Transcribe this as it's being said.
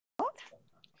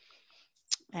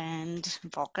And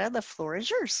Valka, the floor is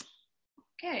yours.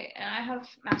 Okay, and I have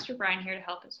Master Brian here to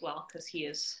help as well, because he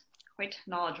is quite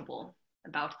knowledgeable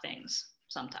about things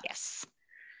sometimes. Yes.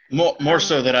 More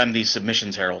so that I'm the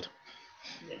submissions herald.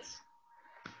 Yes.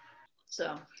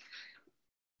 So,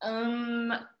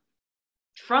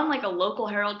 from like a local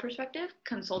herald perspective,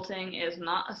 consulting is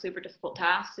not a super difficult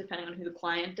task, depending on who the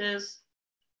client is.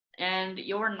 And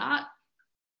you're not,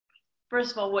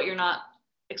 first of all, what you're not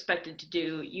expected to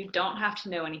do, you don't have to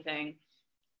know anything.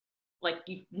 Like,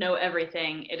 you know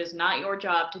everything. It is not your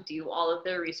job to do all of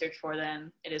their research for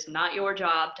them. It is not your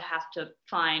job to have to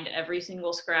find every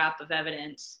single scrap of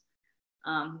evidence.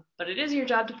 But it is your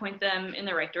job to point them in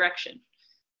the right direction.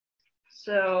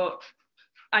 So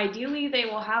ideally, they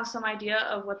will have some idea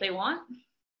of what they want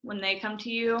when they come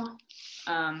to you.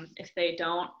 If they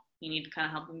don't, you need to kind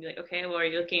of help them be like, okay, well, are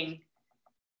you looking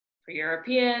for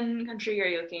European country? Are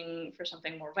you looking for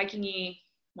something more Viking-y,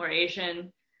 more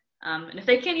Asian? And if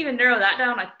they can't even narrow that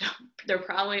down, they're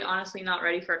probably honestly not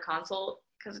ready for a consult,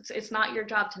 because it's not your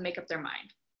job to make up their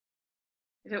mind.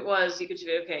 If it was, you could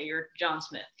say, okay, you're John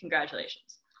Smith,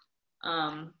 congratulations.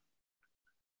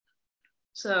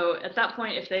 So at that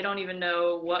point, if they don't even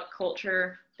know what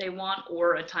culture they want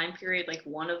or a time period, like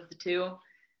one of the two,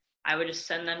 I would just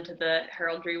send them to the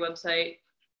heraldry website,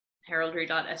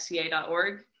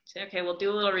 heraldry.sca.org. Say, okay, we'll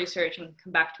do a little research and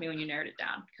come back to me when you narrowed it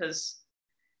down, because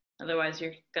otherwise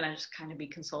you're gonna just kind of be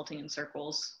consulting in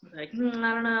circles. Like, I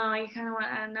don't know, you kind of want,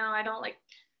 I don't know, I don't like.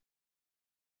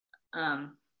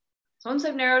 So once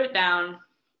they've narrowed it down,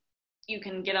 you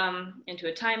can get them into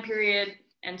a time period,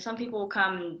 and some people will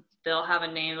come and they'll have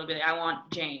a name. They'll be like, I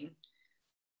want Jane.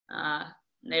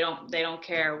 They don't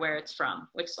care where it's from,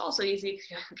 which is also easy.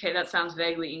 Okay, that sounds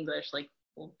vaguely English. Like,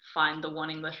 we'll find the one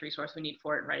English resource we need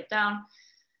for it and write it down.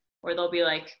 Or they'll be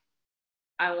like,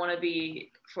 I want to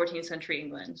be 14th century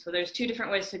England. So there's two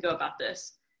different ways to go about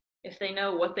this. If they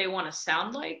know what they want to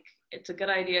sound like, it's a good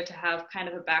idea to have kind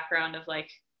of a background of like,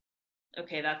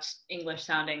 okay, that's English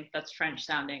sounding, that's French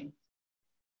sounding,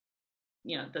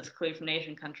 that's clearly from an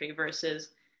Asian country, versus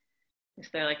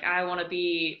if they're like, I want to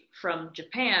be from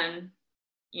Japan,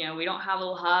 we don't have a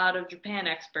lot of Japan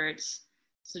experts.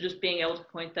 So just being able to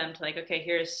point them to like, okay,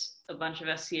 here's a bunch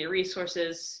of SCA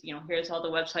resources, here's all the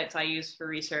websites I use for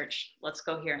research. Let's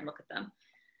go here and look at them.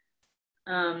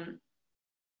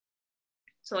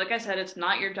 So like I said, it's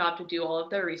not your job to do all of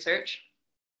their research.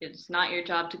 It's not your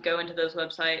job to go into those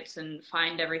websites and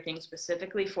find everything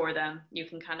specifically for them. You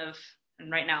can kind of,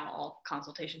 and right now all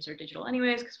consultations are digital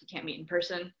anyways, because we can't meet in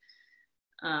person.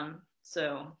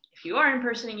 So if you are in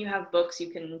person and you have books,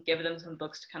 you can give them some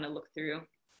books to kind of look through.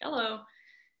 Hello.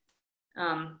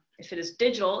 If it is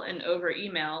digital and over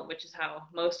email, which is how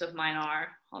most of mine are,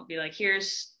 I'll be like,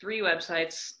 here's 3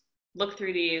 websites, look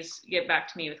through these, get back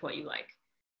to me with what you like.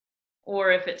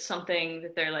 Or if it's something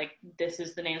that they're like, this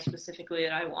is the name specifically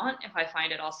that I want, if I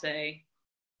find it, I'll say,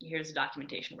 here's the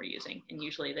documentation we're using. And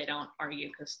usually they don't argue,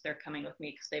 because they're coming with me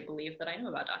because they believe that I know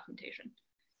about documentation.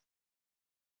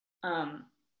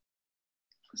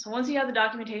 So once you have the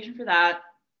documentation for that,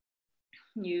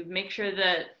 you make sure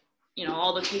that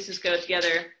all the pieces go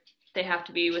together. They have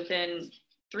to be within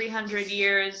 300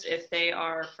 years if they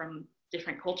are from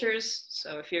different cultures.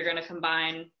 So if you're going to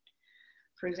combine,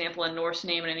 for example, a Norse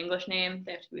name and an English name,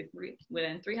 they have to be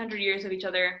within 300 years of each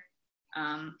other.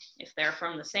 If they're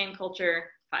from the same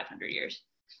culture, 500 years.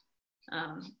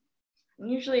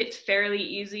 Usually it's fairly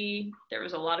easy. There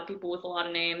was a lot of people with a lot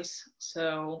of names,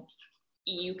 so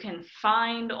you can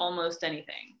find almost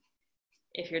anything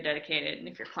if you're dedicated and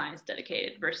if your client's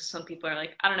dedicated, versus some people are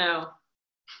like, I don't know,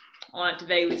 I want it to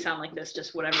vaguely sound like this,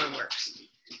 just whatever works.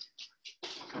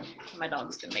 My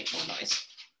dog's gonna make more noise.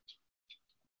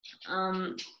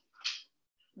 And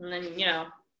then,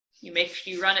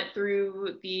 you run it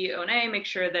through the ONA, make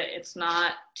sure that it's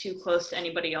not too close to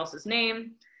anybody else's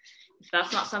name. If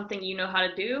that's not something you know how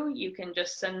to do, you can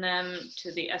just send them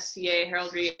to the SCA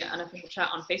Heraldry unofficial chat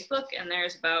on Facebook, and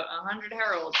there's about 100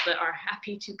 heralds that are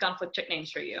happy to conflict check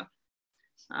names for you.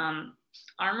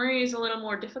 Armory is a little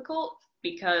more difficult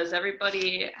because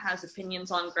everybody has opinions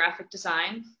on graphic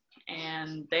design,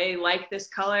 and they like this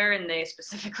color and they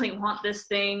specifically want this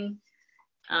thing.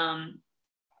 And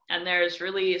there's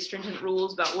really stringent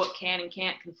rules about what can and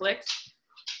can't conflict.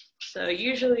 So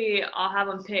usually I'll have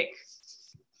them pick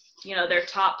their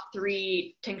top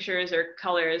 3 tinctures or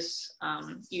colors.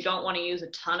 You don't want to use a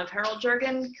ton of herald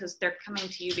jargon, because they're coming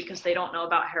to you because they don't know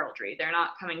about heraldry. They're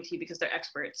not coming to you because they're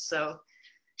experts. So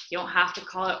you don't have to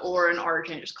call it or an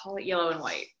argent, just call it yellow and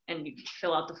white, and you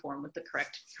fill out the form with the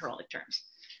correct heraldic terms.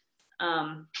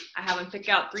 I have them pick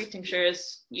out 3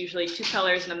 tinctures, usually 2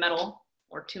 colors and a metal,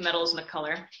 or 2 metals and a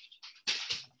color.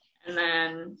 And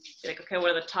then be like, okay,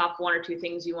 what are the top 1 or 2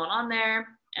 things you want on there?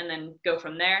 And then go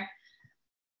from there.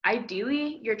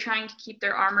 Ideally, you're trying to keep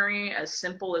their armory as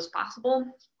simple as possible.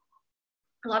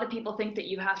 A lot of people think that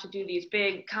you have to do these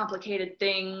big, complicated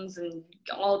things and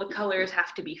all the colors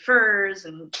have to be furs,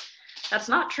 and that's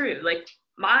not true. Like,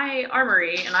 my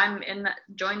armory, and I'm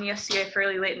joined the SCA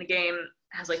fairly late in the game,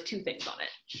 has like 2 things on it.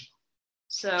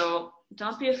 So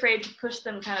don't be afraid to push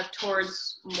them kind of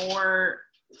towards more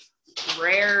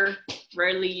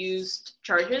rarely used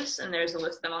charges, and there's a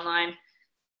list of them online.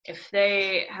 If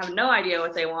they have no idea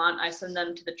what they want, I send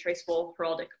them to the Traceable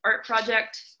Heraldic Art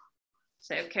Project.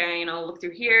 Say, okay, look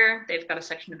through here. They've got a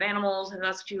section of animals, if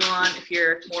that's what you want. If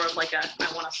you're more of like I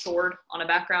want a sword on a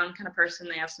background kind of person,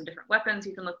 they have some different weapons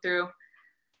you can look through.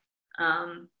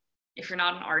 If you're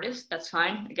not an artist, that's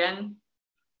fine. Again,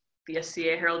 the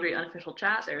SCA Heraldry unofficial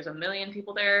chat, there's a million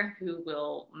people there who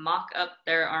will mock up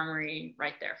their armory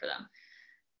right there for them.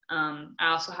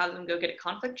 I also have them go get a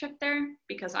conflict check there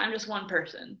because I'm just one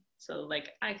person. So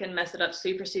like I can mess it up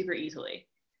super, super easily.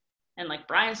 And like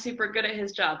Brian's super good at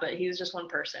his job, but he's just one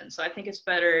person. So I think it's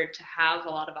better to have a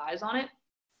lot of eyes on it,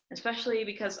 especially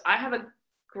because I have a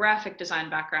graphic design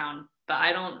background, but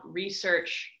I don't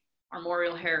research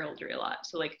armorial heraldry a lot.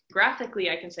 So like graphically,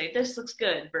 I can say this looks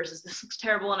good versus this looks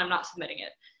terrible and I'm not submitting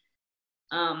it.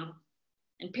 And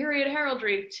period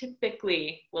heraldry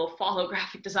typically will follow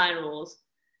graphic design rules,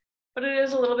 but it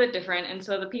is a little bit different. And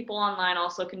so the people online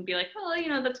also can be like, well,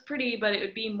 that's pretty, but it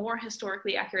would be more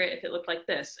historically accurate if it looked like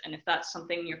this. And if that's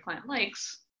something your client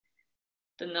likes,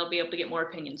 then they'll be able to get more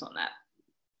opinions on that.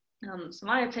 So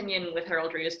my opinion with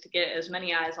heraldry is to get as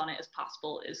many eyes on it as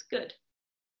possible is good.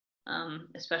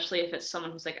 Especially if it's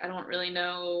someone who's like, I don't really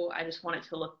know, I just want it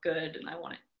to look good and I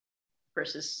want it,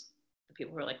 versus the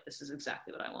people who are like, this is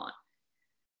exactly what I want.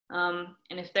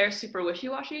 And if they're super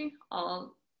wishy-washy,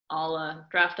 I'll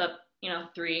draft up,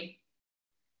 3.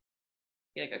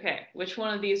 Be like, okay, which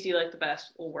one of these do you like the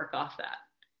best? We'll work off that.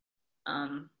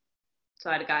 So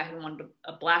I had a guy who wanted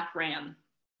a black ram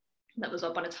that was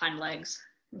up on its hind legs.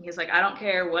 And he's like, I don't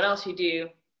care what else you do.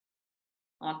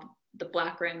 I want the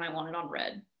black ram, I want it on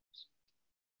red.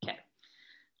 Okay.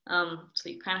 So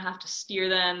you kind of have to steer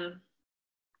them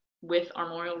with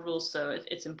armorial rules. So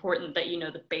it's important that you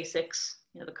know the basics,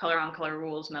 the color on color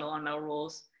rules, metal on metal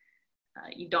rules.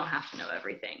 You don't have to know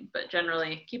everything, but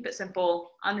generally keep it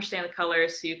simple, understand the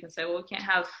colors so you can say, well, we can't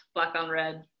have black on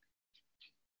red.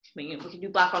 We can do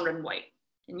black on red and white.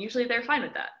 And usually they're fine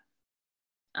with that.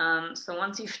 So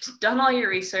once you've done all your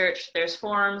research, there's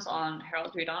forums on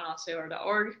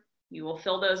heraldry.ocr.org. You will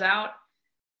fill those out.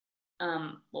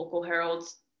 Local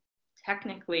heralds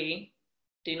technically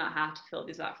do not have to fill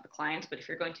these out for the clients, but if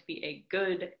you're going to be a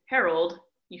good herald,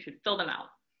 you should fill them out.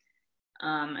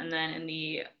 And then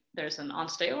there's an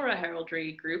Onsteora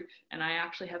heraldry group, and I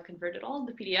actually have converted all of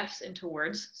the PDFs into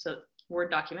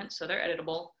Word documents, so they're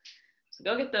editable. So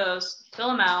go get those, fill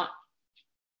them out.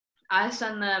 I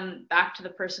send them back to the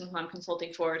person who I'm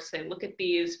consulting for to say, look at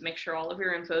these, make sure all of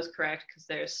your info is correct, because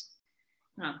there's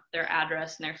their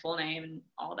address and their full name and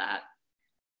all that.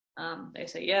 They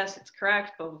say, yes, it's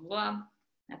correct, blah, blah, blah.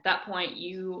 At that point,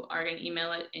 you are going to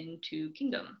email it into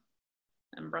Kingdom.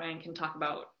 And Brian can talk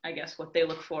about, I guess, what they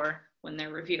look for when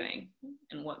they're reviewing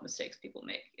and what mistakes people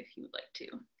make, if you would like to.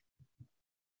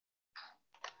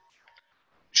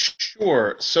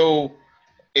 Sure. So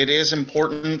it is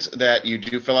important that you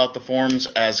do fill out the forms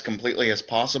as completely as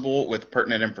possible with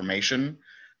pertinent information.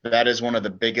 That is one of the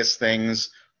biggest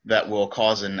things that will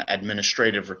cause an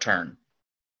administrative return.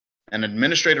 An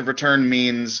administrative return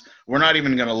means we're not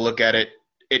even going to look at it,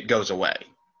 it goes away.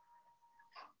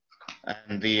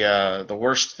 And the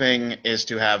worst thing is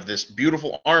to have this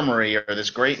beautiful armory or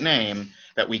this great name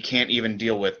that we can't even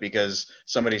deal with because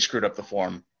somebody screwed up the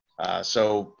form.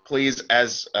 So please,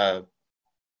 as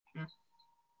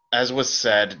was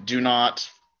said, you're not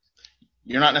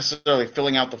necessarily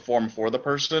filling out the form for the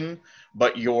person,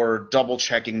 but you're double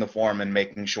checking the form and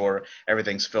making sure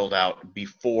everything's filled out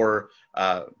before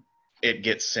it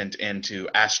gets sent into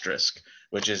Asterisk,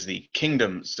 which is the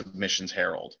Kingdom Submissions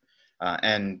Herald.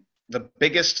 And the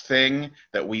biggest thing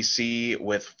that we see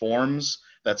with forms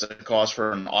that's a cause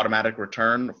for an automatic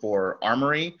return for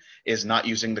Armory is not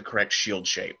using the correct shield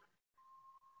shape.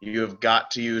 You have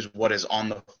got to use what is on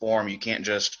the form. You can't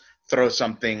just throw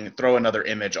another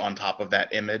image on top of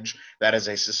that image. That is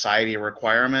a society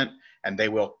requirement, and they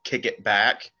will kick it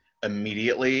back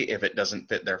immediately if it doesn't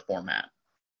fit their format.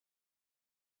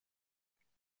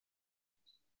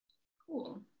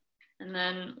 Cool. And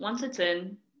then once it's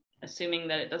in, assuming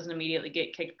that it doesn't immediately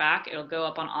get kicked back, it'll go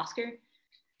up on Oscar,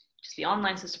 which is the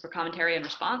online system for commentary and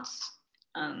response.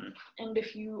 And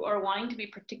if you are wanting to be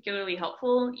particularly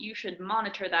helpful, you should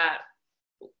monitor that.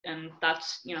 And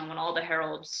that's, you know, when all the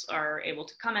heralds are able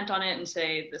to comment on it and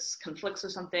say this conflicts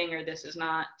with something or this is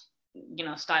not, you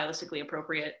know, stylistically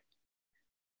appropriate.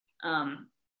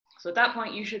 So at that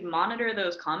point, you should monitor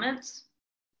those comments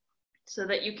so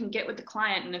that you can get with the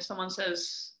client. And if someone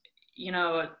says, you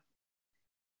know,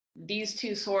 these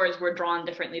two swords were drawn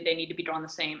differently, they need to be drawn the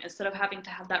same, instead of having to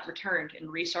have that returned and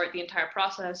restart the entire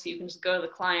process, you can just go to the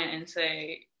client and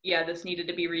say, yeah, this needed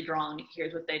to be redrawn,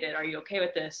 here's what they did, are you okay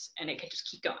with this? And it can just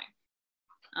keep going.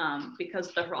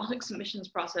 Because the heraldic submissions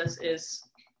process is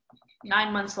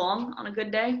 9 months long on a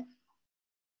good day.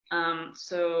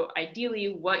 So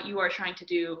ideally what you are trying to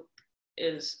do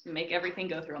is make everything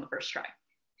go through on the first try.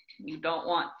 You don't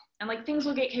want, and like things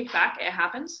will get kicked back, it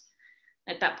happens.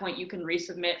 At that point, you can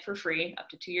resubmit for free up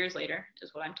to 2 years later,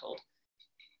 is what I'm told.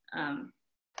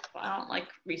 But I don't like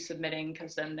resubmitting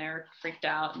because then they're freaked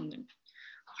out and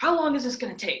how long is this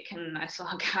going to take? And I saw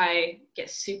a guy get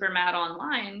super mad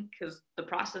online because the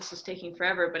process is taking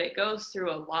forever, but it goes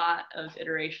through a lot of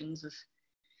iterations of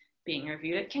being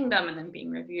reviewed at Kingdom and then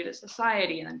being reviewed at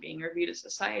Society and then being reviewed at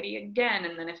Society again.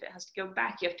 And then if it has to go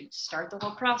back, you have to start the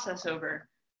whole process over.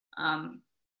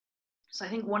 So I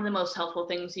think one of the most helpful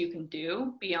things you can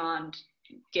do beyond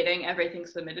getting everything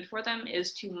submitted for them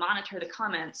is to monitor the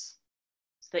comments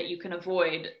so that you can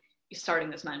avoid starting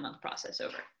this 9-month process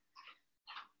over.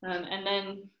 And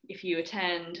then if you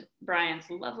attend Brian's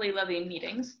lovely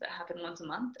meetings that happen once a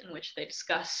month in which they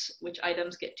discuss which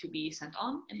items get to be sent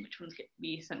on and which ones get to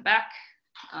be sent back,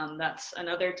 that's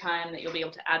another time that you'll be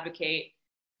able to advocate.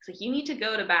 It's like you need to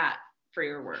go to bat for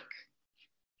your work.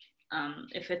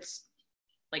 If it's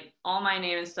like all my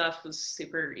name and stuff was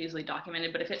super easily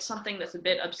documented, but if it's something that's a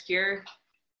bit obscure,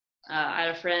 I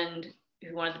had a friend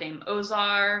who wanted the name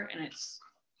Ozar, and it's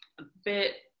a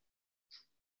bit,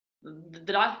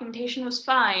 the documentation was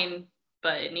fine,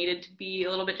 but it needed to be a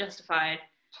little bit justified.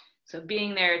 So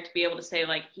being there to be able to say,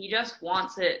 like, he just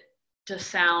wants it to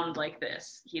sound like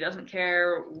this. He doesn't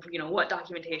care, you know, what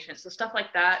documentation. So stuff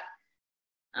like that.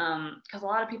 Because a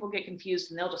lot of people get confused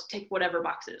and they'll just tick whatever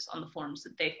boxes on the forms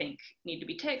that they think need to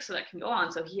be ticked so that can go on.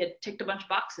 So he had ticked a bunch of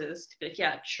boxes to be like,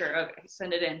 yeah, sure, okay,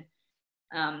 send it in.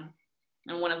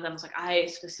 And one of them was like, I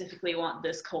specifically want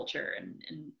this culture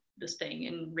and this thing.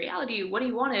 In reality, what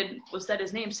he wanted was that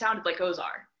his name sounded like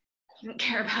Ozar. He didn't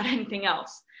care about anything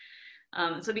else.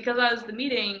 So because I was at the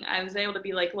meeting, I was able to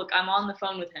be like, look, I'm on the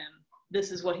phone with him.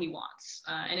 This is what he wants.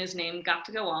 And his name got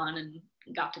to go on and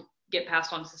got to get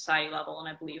passed on to Society level, and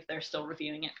I believe they're still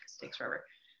reviewing it because it takes forever.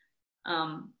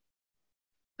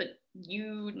 But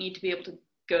you need to be able to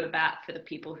go to bat for the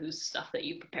people whose stuff that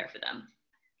you prepare for them,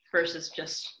 versus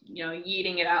just, you know,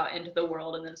 yeeting it out into the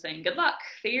world and then saying, good luck,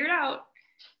 figure it out.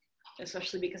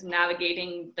 Especially because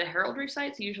navigating the heraldry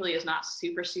sites usually is not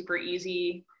super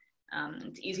easy.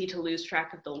 It's easy to lose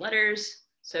track of the letters.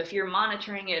 So if you're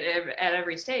monitoring it at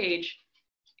every stage,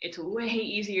 it's way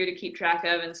easier to keep track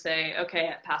of and say, okay,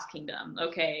 at Past Kingdom,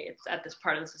 okay, it's at this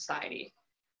part of the Society.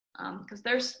 Because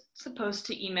they're supposed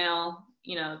to email,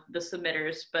 you know, the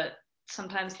submitters, but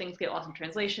sometimes things get lost in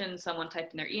translation, someone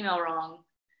typed in their email wrong,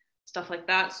 stuff like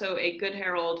that. So a good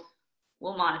herald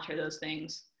will monitor those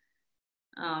things.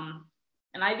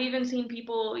 And I've even seen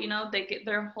people, you know, they get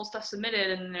their whole stuff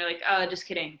submitted and they're like, oh, just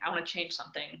kidding, I want to change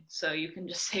something. So you can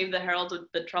just save the herald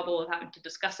the trouble of having to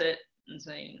discuss it and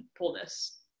say, pull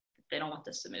this. They don't want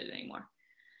this submitted anymore.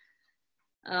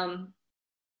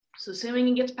 So assuming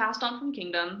it gets passed on from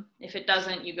Kingdom, if it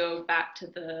doesn't, you go back to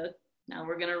the, now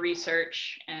we're going to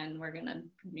research and we're going to,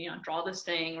 you know, draw this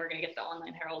thing. We're going to get the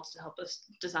online heralds to help us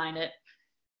design it.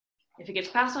 If it gets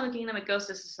passed on to Kingdom, it goes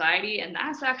to Society, and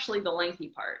that's actually the lengthy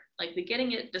part. Like the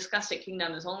getting it discussed at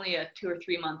Kingdom is only a 2 or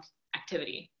 3 month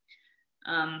activity.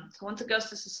 So once it goes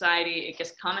to Society, it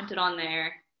gets commented on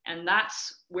there, and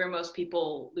that's where most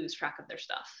people lose track of their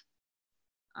stuff.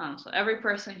 So every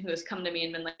person who has come to me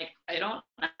and been like, I don't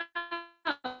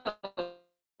know,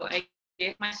 I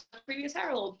gave my previous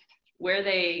herald, where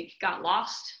they got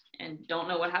lost and don't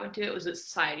know what happened to it was at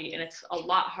Society, and it's a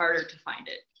lot harder to find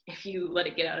it if you let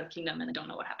it get out of Kingdom and don't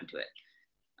know what happened to it.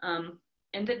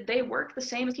 And that they work the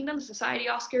same as Kingdom, the Society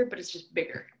Oscar, but it's just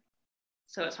bigger,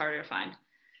 so it's harder to find.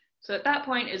 So at that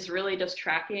point, it's really just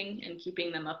tracking and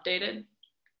keeping them updated.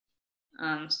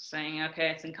 Saying,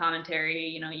 okay, it's in commentary,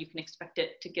 you know, you can expect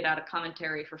it to get out of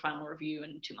commentary for final review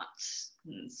in 2 months.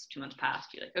 And it's 2 months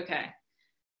past, you're like, okay,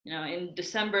 you know, in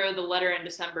December, the letter in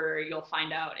December, you'll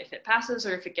find out if it passes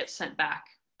or if it gets sent back.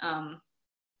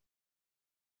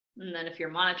 And then if you're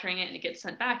monitoring it and it gets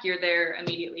sent back, you're there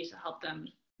immediately to help them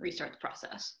restart the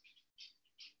process.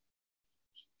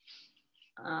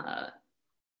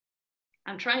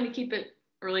 I'm trying to keep it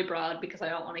really broad because I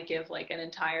don't want to give like an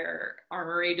entire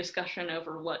armory discussion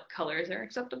over what colors are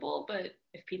acceptable, but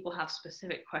if people have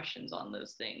specific questions on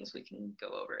those things, we can go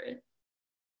over it.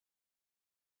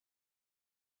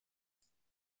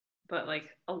 But like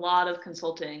a lot of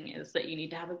consulting is that you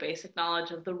need to have a basic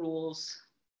knowledge of the rules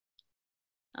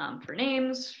for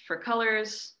names, for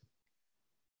colors.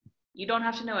 You don't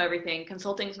have to know everything.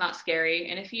 Consulting's not scary.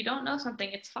 And if you don't know something,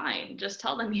 it's fine. Just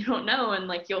tell them you don't know and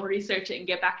like you'll research it and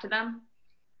get back to them.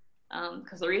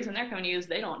 Because the reason they're coming to you is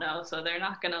they don't know. So they're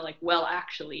not going to like, well,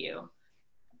 actually you.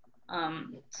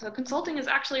 So consulting is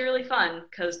actually really fun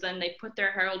because then they put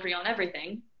their heraldry on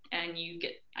everything and you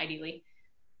get, ideally,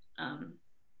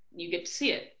 you get to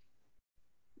see it.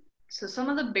 So some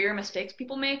of the bigger mistakes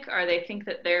people make are they think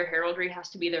that their heraldry has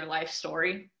to be their life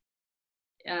story.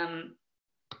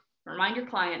 Remind your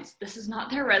clients, this is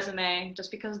not their resume. Just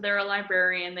because they're a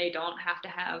librarian, they don't have to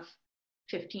have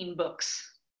 15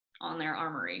 books on their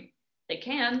armory. They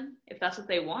can, if that's what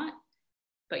they want,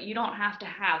 but you don't have to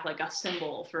have like a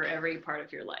symbol for every part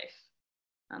of your life.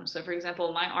 So for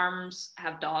example, my arms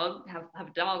have a dog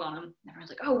on them. Everyone's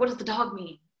like, oh, what does the dog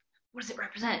mean? What does it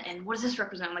represent? And what does this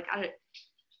represent? I'm like,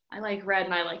 I like red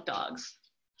and I like dogs.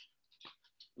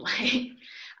 Like,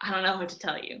 I don't know what to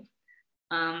tell you.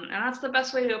 And that's the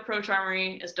best way to approach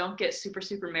armory is don't get super,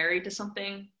 super married to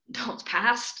something until it's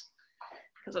past,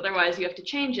 because otherwise you have to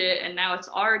change it and now it's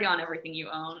already on everything you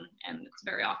own and it's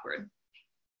very awkward.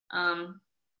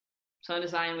 So in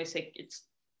design, we say it's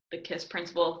the KISS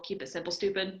principle, keep it simple,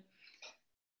 stupid.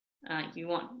 You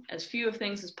want as few of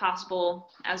things as possible.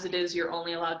 As it is, you're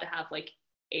only allowed to have like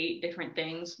 8 different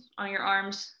things on your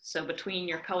arms. So between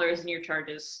your colors and your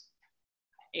charges,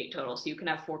 8 total. So you can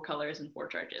have 4 colors and 4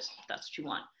 charges if that's what you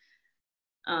want.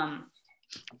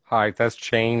 Hi, that's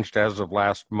changed as of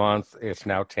last month. It's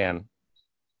now 10.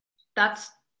 That's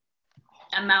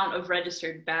amount of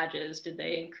registered badges. Did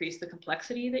they increase the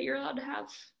complexity that you're allowed to have?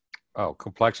 Oh,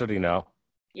 complexity, no.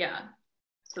 Yeah.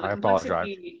 So the I complexity,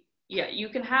 apologize. yeah, you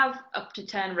can have up to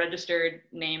 10 registered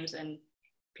names and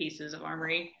pieces of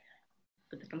armory,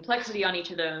 but the complexity on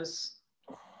each of those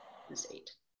is 8.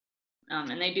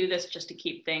 And they do this just to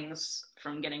keep things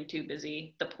from getting too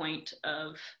busy. The point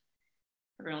of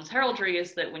everyone's heraldry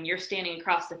is that when you're standing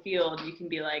across the field, you can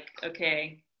be like,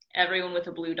 okay, everyone with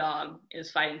a blue dog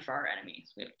is fighting for our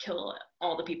enemies. We have to kill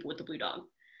all the people with the blue dog.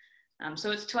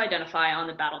 So it's to identify on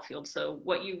the battlefield. So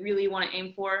what you really want to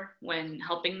aim for when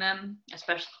helping them,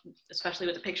 especially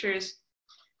with the pictures,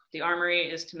 the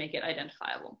armory, is to make it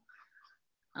identifiable.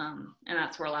 And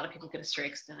that's where a lot of people get astray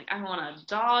because they're like, I want a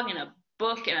dog and a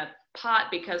book and a pot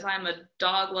because I'm a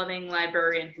dog-loving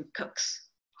librarian who cooks.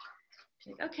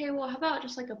 Like, okay, well, how about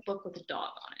just like a book with a dog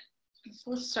on it?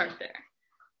 So let's start there.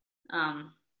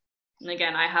 And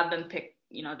again, I have them pick,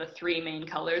 the 3 main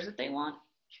colors that they want,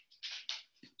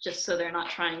 just so they're not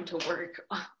trying to work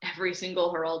every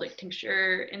single heraldic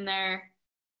tincture in there.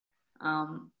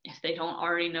 If they don't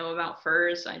already know about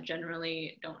furs, I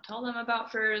generally don't tell them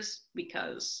about furs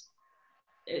because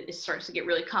it starts to get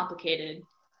really complicated,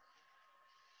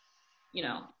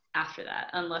 after that,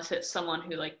 unless it's someone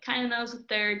who like kind of knows what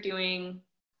they're doing.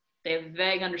 They have a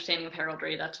vague understanding of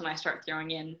heraldry. That's when I start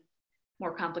throwing in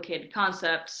more complicated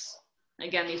concepts.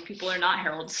 Again, these people are not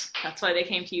heralds. That's why they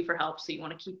came to you for help. So you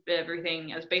want to keep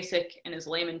everything as basic and as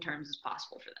layman terms as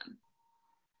possible for them.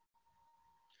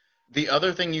 The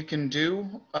other thing you can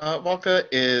do, Valka,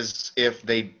 is if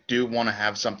they do want to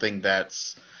have something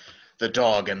that's the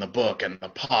dog and the book and the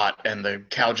pot and the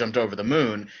cow jumped over the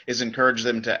moon, is encourage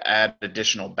them to add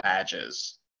additional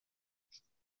badges.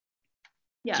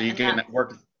 Yeah, so you can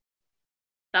work.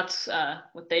 That's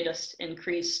what they just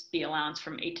increased the allowance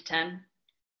from 8 to 10.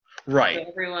 Right. So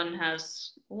everyone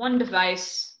has 1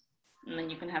 device, and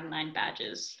then you can have 9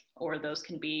 badges, or those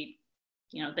can be,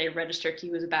 they register to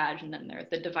you as a badge, and then they're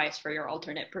the device for your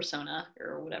alternate persona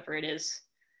or whatever it is.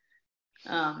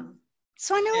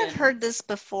 So I know I've heard this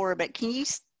before, but can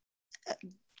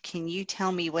you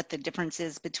tell me what the difference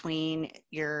is between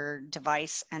your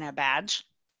device and a badge?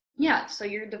 Yeah, so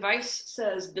your device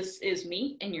says this is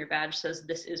me, and your badge says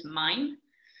this is mine.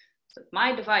 So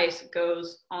my device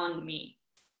goes on me.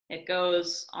 It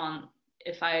goes on,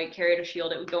 if I carried a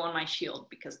shield, it would go on my shield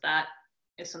because that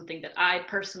is something that I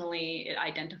personally, it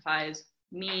identifies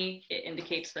me. It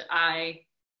indicates that I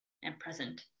am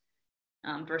present.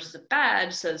 Versus a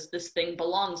badge says this thing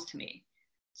belongs to me.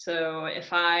 So if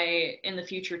I, in the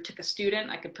future, took a student,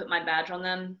 I could put my badge on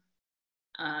them.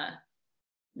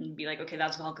 and be like, okay,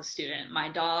 that's Valka's student. My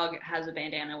dog has a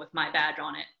bandana with my badge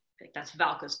on it. Like, that's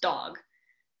Valka's dog.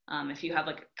 If you have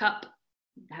like a cup,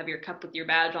 have your cup with your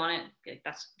badge on it, like,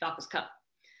 that's Valka's cup.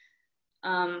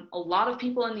 A lot of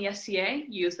people in the SCA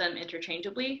use them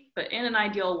interchangeably, but in an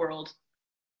ideal world,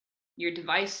 your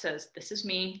device says, this is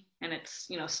me, and it's,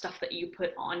 you know, stuff that you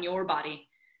put on your body.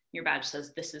 Your badge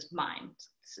says, this is mine.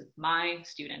 This is my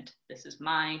student. This is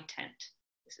my tent.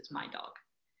 This is my dog.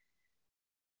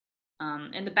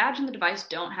 And the badge and the device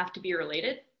don't have to be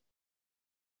related.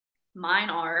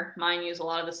 Mine use a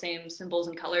lot of the same symbols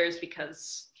and colors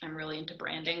because I'm really into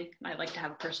branding. I like to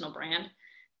have a personal brand,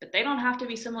 but they don't have to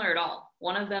be similar at all.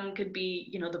 One of them could be,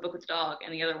 you know, the book with the dog,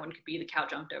 and the other one could be the cow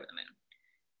jumped over the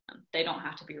moon. They don't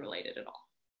have to be related at all.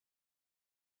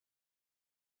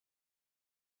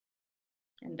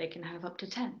 And they can have up to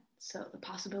 10. So the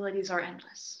possibilities are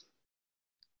endless.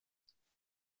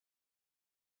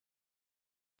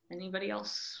 Anybody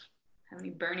else have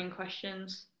any burning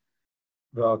questions?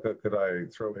 Valka, could I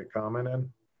throw a comment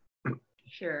in?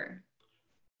 Sure.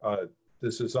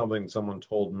 This is something someone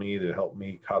told me to help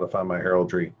me codify my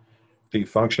heraldry. The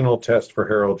functional test for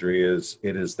heraldry is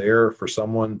it is there for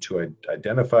someone to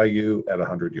identify you at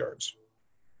 100 yards.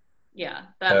 Yeah,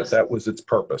 that was its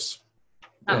purpose.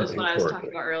 That was what I was talking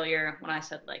about earlier when I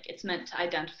said, like, it's meant to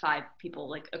identify people,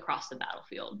 like, across the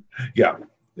battlefield. Yeah.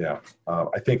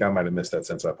 I think I might have missed that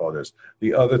sense. I apologize.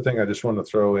 The other thing I just want to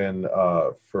throw in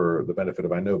for the benefit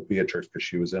of, I know Beatrix, because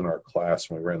she was in our class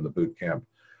when we ran the boot camp.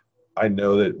 I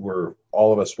know that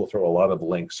all of us will throw a lot of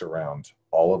links around.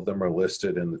 All of them are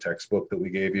listed in the textbook that we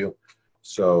gave you.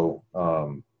 So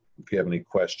if you have any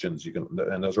questions, you can,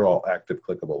 and those are all active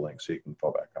clickable links, so you can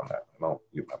fall back on that. And I'll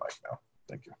mute my mic now.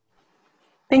 Thank you.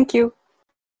 Thank you.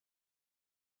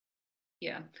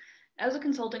 Yeah. As a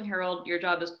consulting herald, your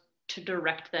job is to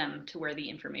direct them to where the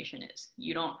information is.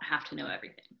 You don't have to know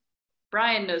everything.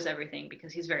 Brian knows everything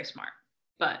because he's very smart,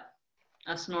 but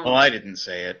us normal. Well, I didn't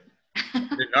say it. I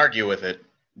didn't argue with it,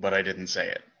 but I didn't say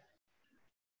it.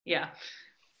 Yeah.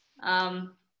 And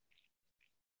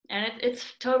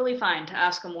it's totally fine to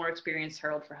ask a more experienced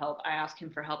herald for help. I ask him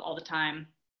for help all the time.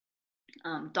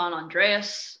 Don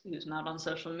Andreas, who's not on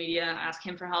social media, I ask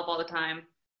him for help all the time.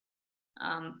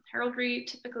 Heraldry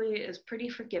typically is pretty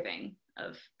forgiving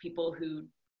of people who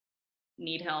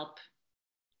need help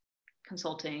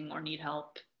consulting or need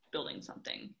help building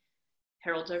something.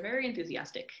 Heralds are very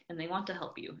enthusiastic, and they want to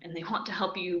help you, and they want to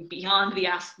help you beyond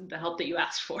the help that you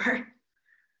asked for.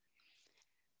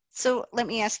 So let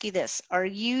me ask you this. Are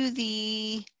you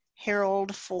the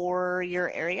herald for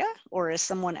your area, or is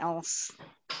someone else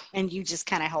and you just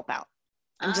kind of help out?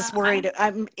 I'm just worried.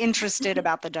 I'm interested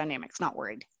about the dynamics, not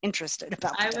worried, interested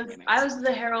about the dynamics. I was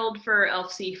the herald for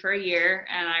LC for a year,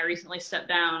 and I recently stepped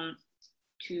down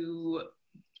to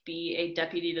be a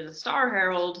deputy to the Star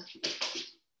Herald,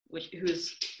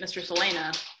 who's Mr.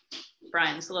 Selena,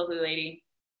 Brian's the lovely lady.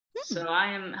 So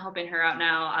I am helping her out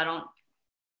now.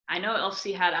 I know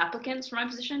LC had applicants for my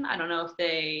position. I don't know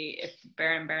if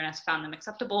Baron and Baroness found them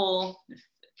acceptable, if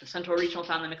the Central Regional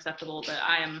found them acceptable, but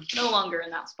I am no longer in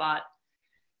that spot.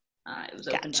 It was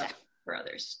opened up for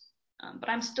others. But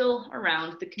I'm still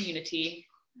around the community,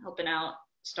 helping out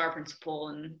Star Principal,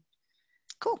 and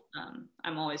cool.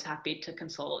 I'm always happy to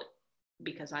consult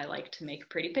because I like to make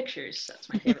pretty pictures.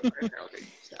 That's my favorite part of heraldry.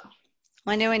 So.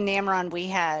 Well, I know in Namron we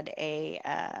had a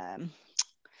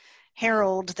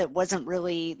herald that wasn't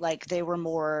really, like, they were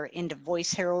more into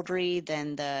voice heraldry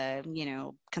than the,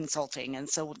 consulting, and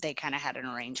so they kind of had an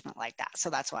arrangement like that. So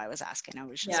that's why I was asking. I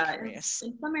was just curious.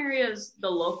 In some areas, the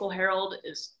local herald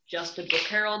is just a book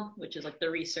herald, which is like the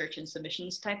research and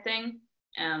submissions type thing.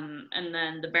 And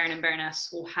then the Baron and Baroness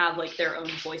will have like their own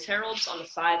voice heralds on the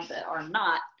side that are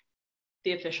not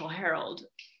the official herald.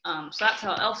 So that's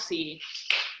how LC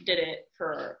did it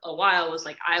for a while, was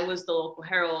like I was the local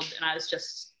herald and I was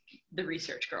just the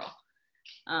research girl.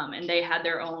 And they had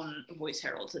their own voice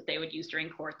heralds that they would use during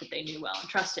court that they knew well and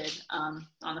trusted. On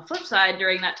the flip side,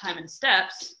 during that time in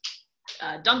Steps,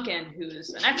 Duncan, who's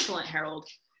an excellent herald,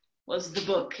 was the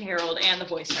book herald and the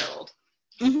voice herald.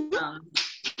 Mm-hmm.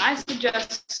 I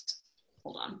suggest,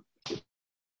 hold on.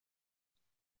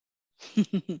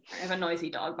 I have a noisy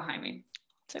dog behind me.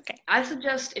 It's okay. I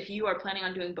suggest if you are planning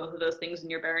on doing both of those things in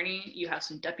your barony, you have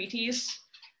some deputies.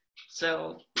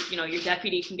 So, your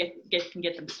deputy can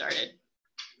get them started.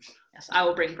 Yes, I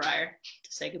will bring Briar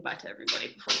to say goodbye to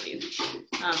everybody before we leave.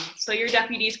 So your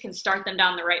deputies can start them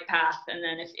down the right path. And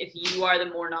then if you are the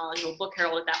more knowledgeable book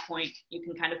herald at that point, you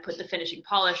can kind of put the finishing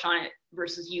polish on it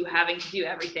versus you having to do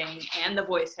everything and the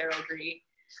voice heraldry,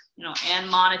 and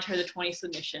monitor the 20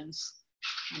 submissions.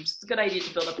 It's a good idea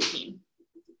to build up a team.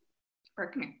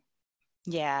 Working.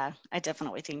 Yeah, I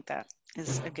definitely think that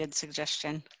is a good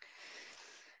suggestion.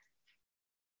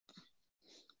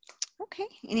 Okay,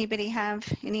 anybody have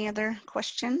any other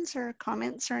questions or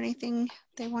comments or anything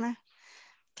they want to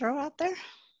throw out there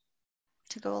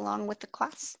to go along with the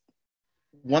class?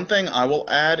 One thing I will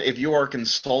add, if you are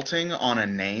consulting on a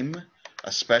name,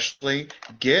 especially,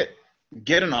 get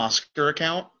an Oscar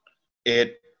account.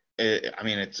 I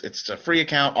mean, it's a free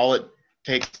account. All it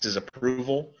takes is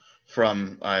approval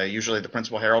from usually the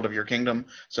principal herald of your kingdom.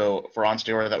 So for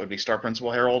OnStore, that would be Star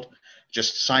Principal Herald.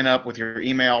 Just sign up with your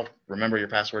email. Remember your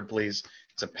password, please.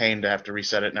 It's a pain to have to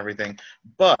reset it and everything.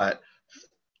 But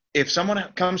if someone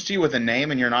comes to you with a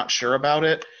name and you're not sure about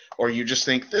it, or you just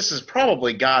think this has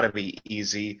probably got to be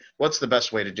easy, what's the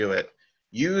best way to do it?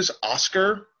 Use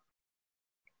Oscar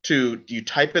you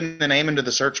type in the name into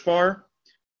the search bar,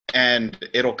 and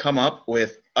it'll come up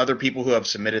with other people who have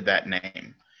submitted that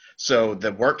name. So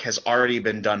the work has already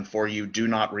been done for you. Do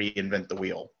not reinvent the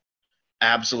wheel.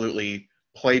 Absolutely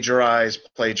plagiarize.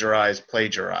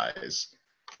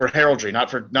 For heraldry,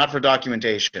 not for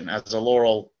documentation. As a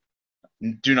Laurel,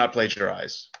 do not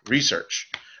plagiarize. Research.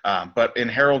 But in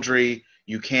heraldry,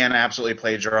 you can absolutely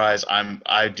plagiarize.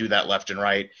 I do that left and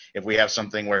right. If we have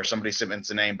something where somebody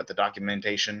submits a name but the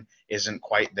documentation isn't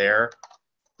quite there,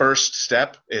 first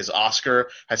step is Oscar.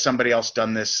 Has somebody else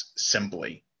done this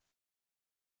simply?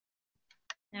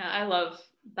 Yeah, I love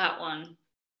that one.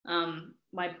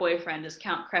 My boyfriend is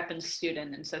Count Crepin's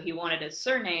student, and so he wanted his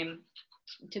surname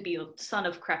to be son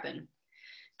of Crepin.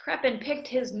 Crepin picked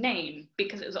his name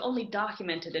because it was only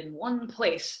documented in one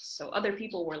place, so other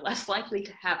people were less likely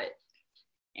to have it.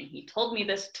 And he told me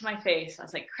this to my face. I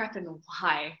was like, Crepin,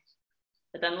 why?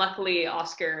 But then luckily,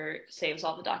 Oscar saves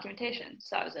all the documentation,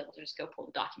 so I was able to just go pull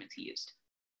the documents he used.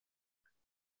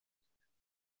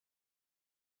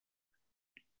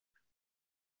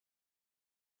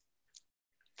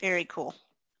 Very cool.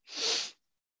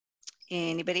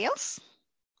 Anybody else?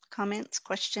 Comments,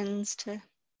 questions to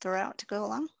throw out to go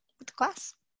along with the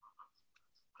class?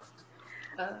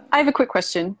 I have a quick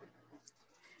question.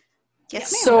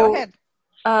 Yes, ma'am. So, Go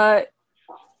ahead.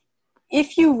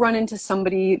 If you run into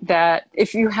somebody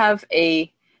if you have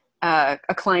a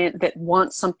client that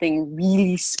wants something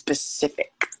really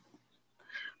specific,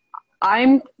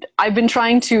 I've been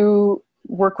trying to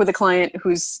work with a client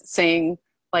who's saying,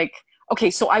 like, okay,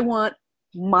 so I want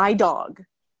my dog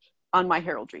on my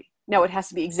heraldry. Now it has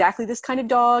to be exactly this kind of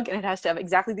dog, and it has to have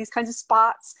exactly these kinds of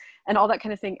spots and all that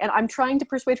kind of thing. And I'm trying to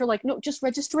persuade her, like, no, just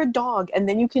register a dog and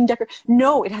then you can decorate.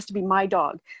 No, it has to be my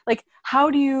dog. Like, how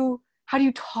do you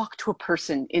talk to a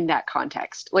person in that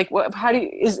context? Like,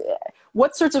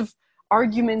 what sorts of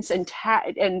arguments and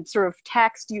sort of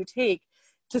tacks do you take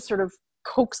to sort of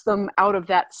coax them out of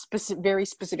that very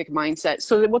specific mindset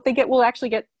so that what they get will actually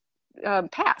get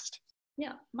passed?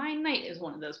 Yeah, my knight is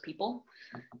one of those people.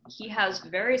 He has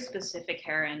very specific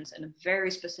herons and a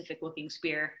very specific looking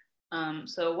spear.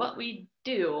 So what we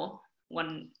do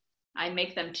when I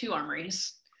make them 2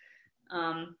 armories,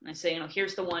 I say,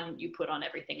 here's the one you put on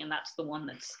everything, and that's the one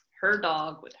that's her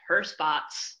dog with her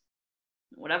spots,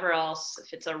 whatever else.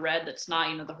 If it's a red that's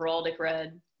not, the heraldic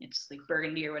red, it's like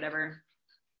burgundy or whatever,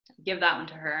 give that one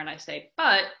to her, and I say,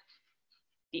 but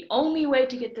the only way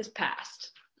to get this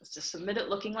passed is to submit it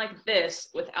looking like this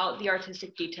without the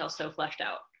artistic detail so fleshed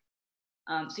out.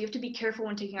 So you have to be careful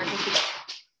when taking artistic...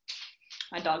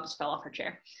 My dog just fell off her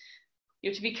chair. You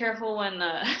have to be careful when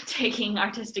taking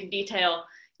artistic detail.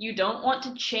 You don't want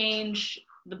to change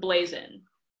the blazon.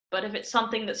 But if it's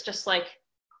something that's just like,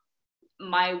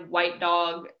 my white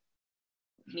dog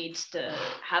needs to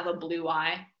have a blue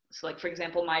eye. So like, for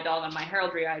example, my dog on my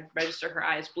heraldry, I'd register her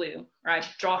eye as blue, or I'd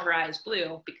draw her eye as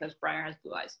blue because Briar has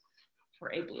blue eyes,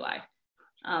 or a blue eye.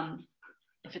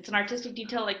 If it's an artistic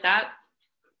detail like that,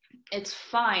 it's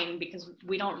fine because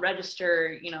we don't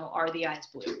register, are the eyes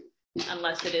blue,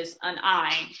 unless it is an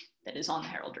eye that is on the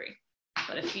heraldry.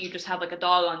 But if you just have like a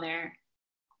dog on there,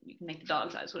 you can make the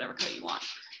dog's eyes whatever color you want.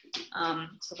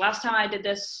 So last time I did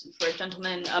this for a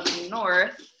gentleman up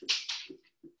north,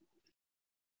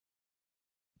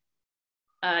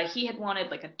 he had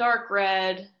wanted like a dark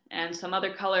red and some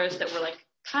other colors that were like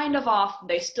kind of off.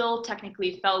 They still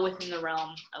technically fell within the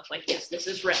realm of like, yes, this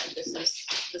is red, this is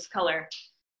this color.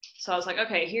 So I was like,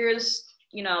 okay, here's,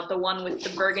 the one with the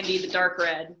burgundy, the dark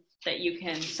red that you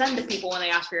can send to people when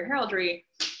they ask for your heraldry,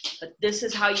 but this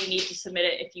is how you need to submit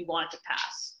it if you want it to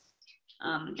pass.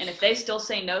 And if they still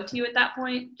say no to you at that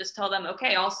point, just tell them,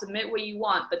 okay, I'll submit what you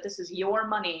want, but this is your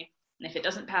money. And if it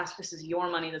doesn't pass, this is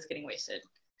your money that's getting wasted.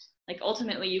 Like,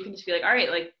 ultimately, you can just be like, all right,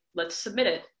 like, let's submit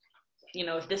it.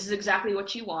 If this is exactly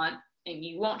what you want, and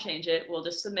you won't change it, we'll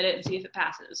just submit it and see if it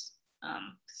passes.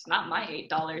 It's not my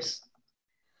 $8.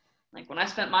 Like when I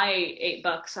spent my $8,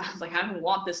 I was like, I don't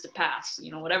want this to pass,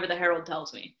 whatever the Herald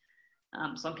tells me.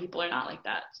 Some people are not like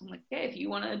that. So I'm like, okay, if you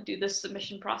want to do this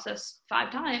submission process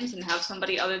 5 times and have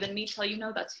somebody other than me tell you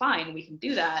no, that's fine. We can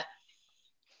do that.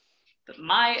 But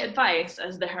my advice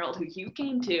as the Herald who you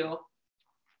came to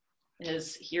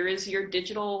is, here is your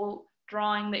digital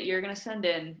drawing that you're going to send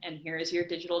in, and here is your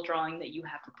digital drawing that you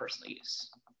have for personal use.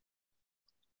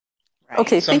 Right.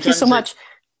 Okay, thank you so much.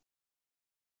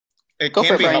 It Go can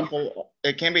for it, be Brian. helpful.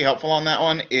 It can be helpful on that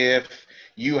one if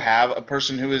you have a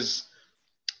person who is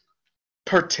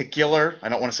particular. I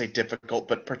don't want to say difficult,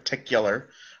 but particular.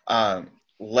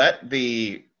 Let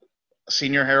the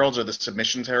senior heralds or the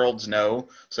submissions heralds know.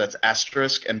 So that's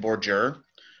asterisk and bordure.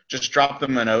 Just drop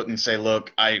them a note and say,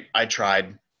 look, I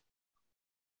tried.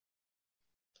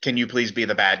 Can you please be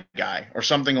the bad guy, or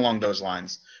something along those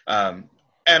lines? And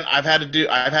I've had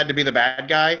to be the bad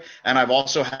guy, and I've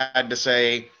also had to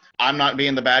say, I'm not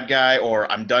being the bad guy,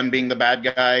 or I'm done being the bad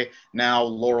guy. Now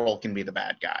Laurel can be the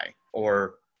bad guy,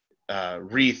 or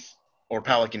Wreath or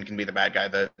Pelican can be the bad guy,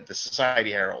 the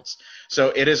Society Heralds.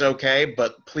 So it is okay,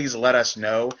 but please let us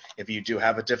know if you do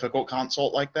have a difficult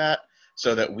consult like that,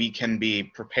 so that we can be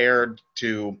prepared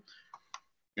to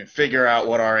figure out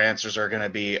what our answers are going to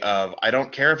be. I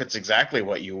don't care if it's exactly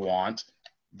what you want.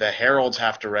 The heralds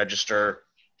have to register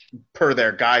per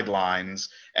their guidelines,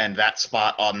 and that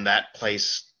spot on that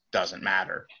place doesn't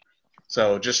matter.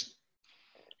 So just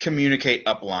communicate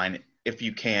upline if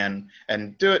you can,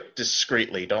 and do it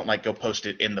discreetly. Don't go post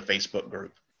it in the Facebook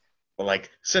group, but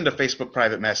send a Facebook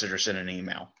private message or send an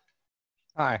email.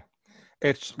 Hi.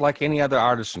 It's like any other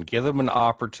artisan. Give them an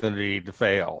opportunity to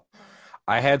fail.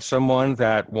 I had someone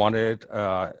that wanted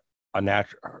her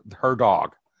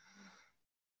dog.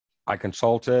 I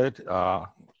consulted,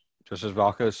 just as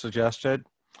Valka suggested,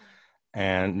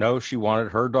 and no, she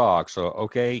wanted her dog. So,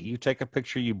 okay, you take a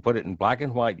picture, you put it in black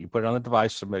and white, you put it on the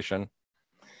device submission,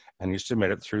 and you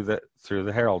submit it through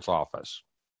the Herald's office.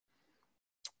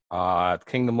 At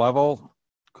Kingdom level,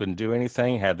 couldn't do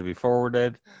anything, had to be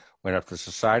forwarded. Went up to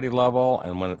society level,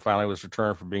 and when it finally was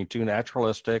returned for being too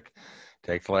naturalistic,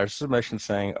 take the letter of submission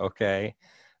saying, okay,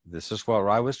 this is what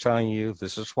I was telling you.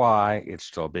 This is why it's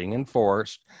still being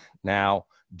enforced. Now,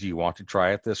 do you want to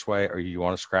try it this way, or do you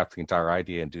want to scrap the entire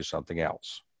idea and do something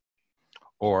else?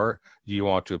 Or do you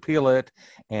want to appeal it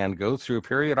and go through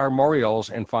period armorials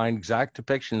and find exact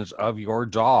depictions of your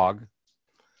dog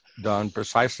done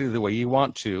precisely the way you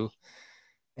want to?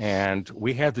 And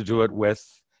we had to do it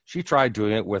she tried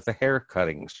doing it with a hair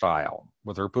cutting style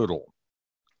with her poodle,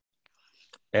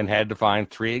 and had to find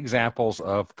 3 examples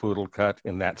of poodle cut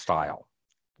in that style.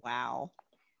 Wow.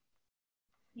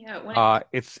 Yeah.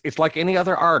 It's like any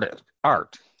other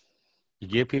art. You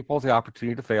give people the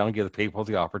opportunity to fail and give people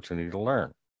the opportunity to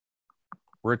learn.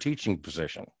 We're a teaching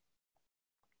position.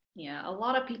 Yeah, a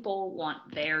lot of people want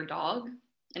their dog.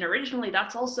 And originally,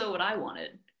 that's also what I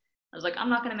wanted. I was like, I'm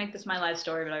not going to make this my life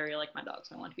story, but I really like my dog,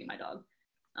 so I want it to be my dog.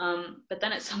 But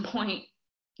then at some point,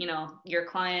 your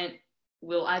client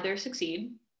will either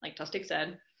succeed, like Tustic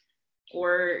said,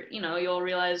 or, you'll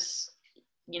realize,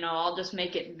 I'll just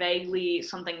make it vaguely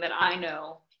something that I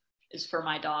know is for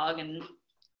my dog, and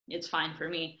it's fine for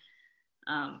me.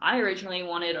 I originally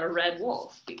wanted a red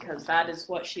wolf because that is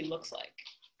what she looks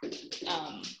like.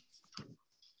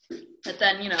 But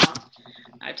then,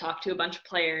 I talked to a bunch of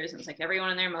players, and it's like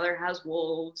everyone and their mother has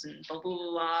wolves and blah, blah,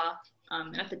 blah, blah.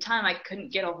 And at the time, I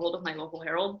couldn't get a hold of my local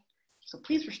herald. So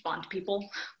please respond to people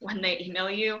when they email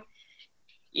you.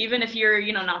 Even if you're,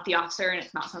 not the officer and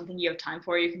it's not something you have time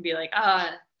for, you can be like,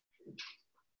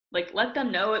 let them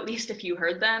know at least if you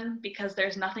heard them, because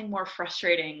there's nothing more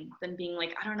frustrating than being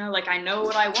like, I don't know, I know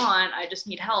what I want, I just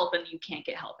need help, and you can't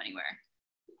get help anywhere.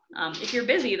 If you're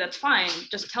busy, that's fine.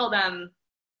 Just tell them,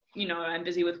 I'm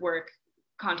busy with work,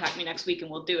 contact me next week and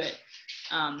we'll do it.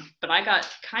 But I got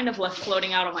kind of left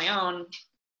floating out on my own.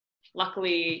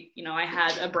 Luckily, I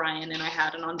had a Brian and I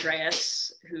had an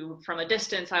Andreas who, from a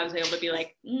distance, I was able to be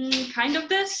like, kind of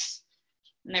this?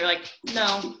 And they were like,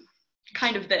 no,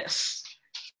 kind of this.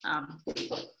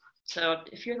 So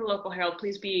if you're the local herald,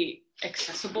 please be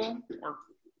accessible, or,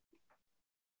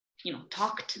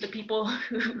 talk to the people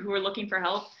who are looking for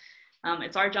help.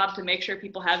 It's our job to make sure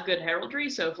people have good heraldry.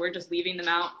 So if we're just leaving them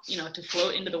out, to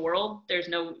float into the world,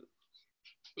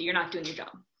 you're not doing your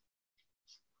job.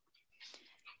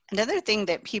 Another thing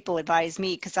that people advise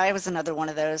me, because I was another one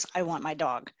of those, I want my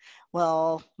dog.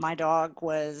 Well, my dog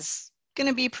was going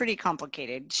to be pretty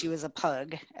complicated. She was a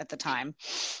pug at the time.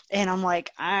 And I'm like,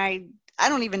 I I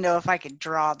don't even know if I could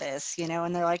draw this,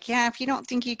 and they're like, yeah, if you don't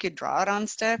think you could draw it on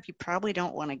stuff, you probably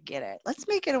don't want to get it. Let's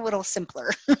make it a little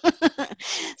simpler.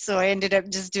 So I ended up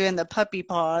just doing the puppy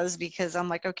paws because I'm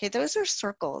like, okay, those are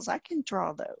circles. I can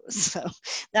draw those. So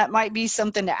that might be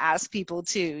something to ask people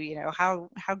too,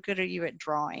 how good are you at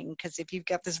drawing? Because if you've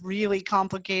got this really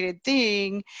complicated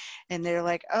thing and they're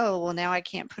like, oh, well, now I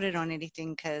can't put it on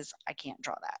anything because I can't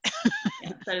draw that.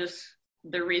 Yeah, that is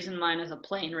the reason mine is a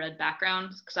plain red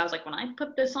background, because I was like, when I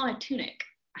put this on a tunic,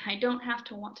 I don't have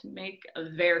to want to make a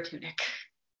Ver tunic.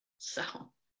 So,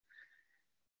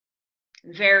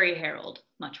 very Herald,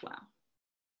 much wow.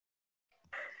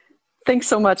 Thanks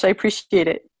so much. I appreciate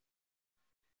it.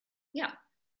 Yeah.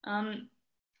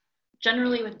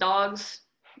 Generally with dogs,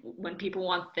 when people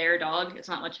want their dog, it's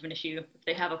not much of an issue. If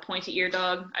they have a pointy ear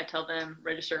dog, I tell them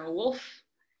register a wolf.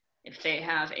 If they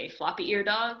have a floppy ear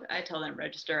dog, I tell them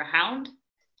register a hound.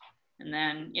 And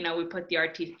then, we put the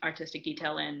artistic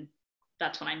detail in.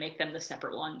 That's when I make them the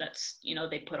separate one that's,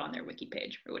 they put on their wiki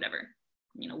page or whatever.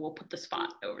 We'll put the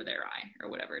spot over their eye or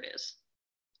whatever it is.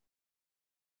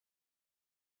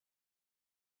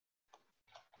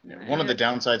 One of the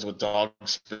downsides with dogs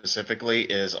specifically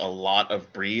is a lot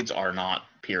of breeds are not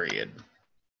period.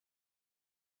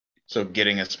 So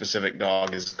getting a specific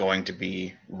dog is going to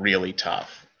be really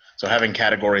tough. So having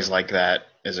categories like that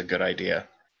is a good idea.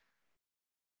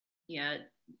 Yeah,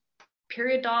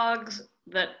 period dogs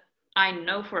that I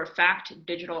know for a fact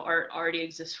digital art already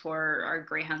exists for are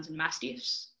greyhounds and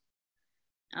mastiffs.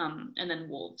 And then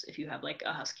wolves if you have like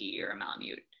a husky or a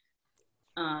malamute.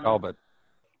 Talbot.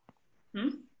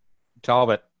 Talbot.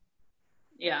 Talbot.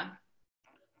 Yeah.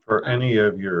 For any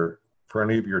of your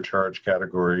charge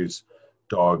categories,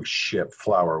 dog, ship,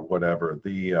 flower, whatever,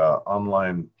 the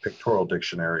online pictorial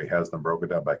dictionary has them broken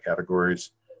down by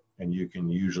categories, and you can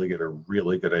usually get a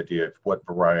really good idea of what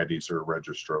varieties are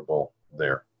registrable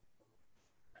there.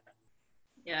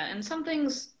 Yeah, and some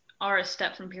things are a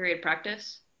step from period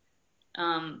practice,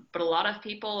 but a lot of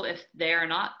people, if they are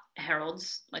not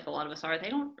heralds, like a lot of us are, they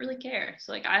don't really care.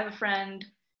 So like I have a friend,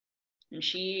 and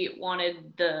she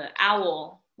wanted the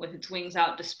owl with its wings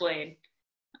out displayed,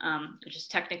 which is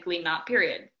technically not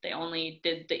period. They only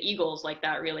did the eagles like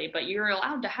that really, but you're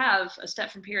allowed to have a step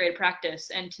from period practice.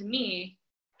 And to me,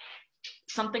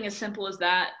 something as simple as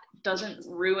that doesn't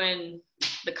ruin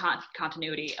the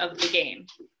continuity of the game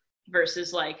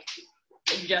versus like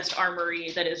just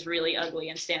armory that is really ugly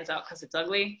and stands out because it's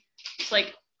ugly. It's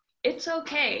like, it's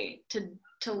okay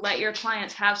to let your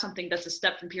clients have something that's a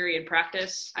step from period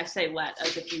practice. I say let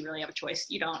as if you really have a choice.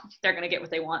 You don't. They're going to get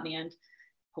what they want in the end,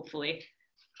 hopefully.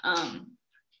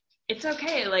 It's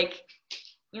okay. Like,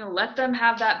 let them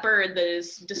have that bird that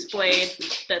is displayed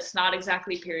that's not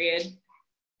exactly period.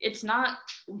 It's not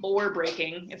lore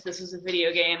breaking if this is a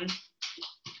video game.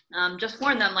 Just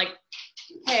warn them, like,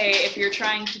 hey, if you're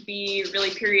trying to be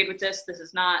really period with this, this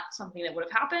is not something that would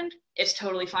have happened. It's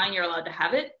totally fine. You're allowed to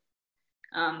have it.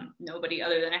 Nobody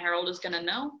other than a herald is going to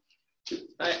know,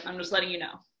 but I'm just letting you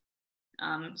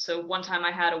know. So one time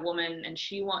I had a woman and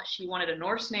she wanted a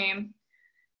Norse name,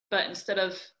 but instead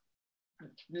of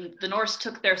the Norse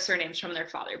took their surnames from their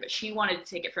father, but she wanted to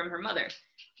take it from her mother.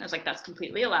 I was like, that's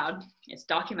completely allowed. It's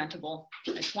documentable.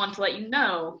 I just want to let you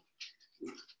know,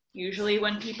 usually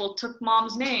when people took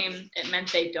mom's name, it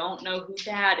meant they don't know who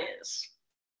dad is.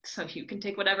 So you can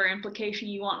take whatever implication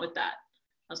you want with that.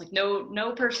 I was like,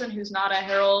 no person who's not a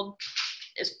herald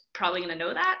is probably going to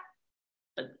know that,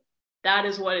 but that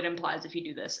is what it implies if you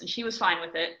do this. And she was fine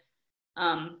with it.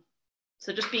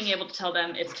 So just being able to tell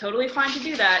them it's totally fine to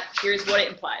do that, here's what it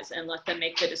implies, and let them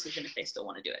make the decision if they still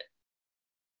want to do it.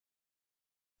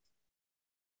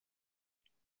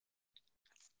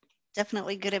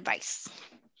 Definitely good advice.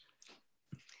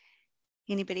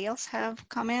 Anybody else have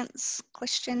comments,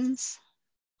 questions?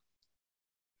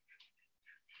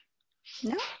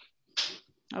 No?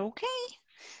 Okay.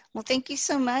 Well, thank you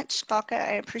so much, Valka.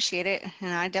 I appreciate it.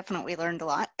 And I definitely learned a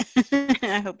lot.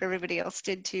 I hope everybody else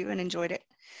did too and enjoyed it.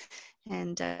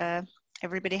 And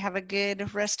everybody have a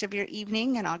good rest of your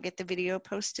evening, and I'll get the video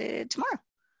posted tomorrow.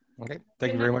 Okay.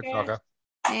 Thank you very much, Valka.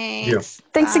 Thanks.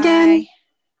 Thanks Bye. again.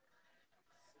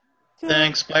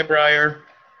 Thanks. Bye, Briar.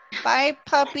 Bye,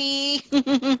 puppy.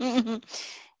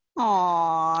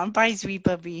 Aw, bye, sweet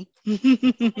puppy.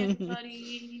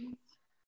 Everybody.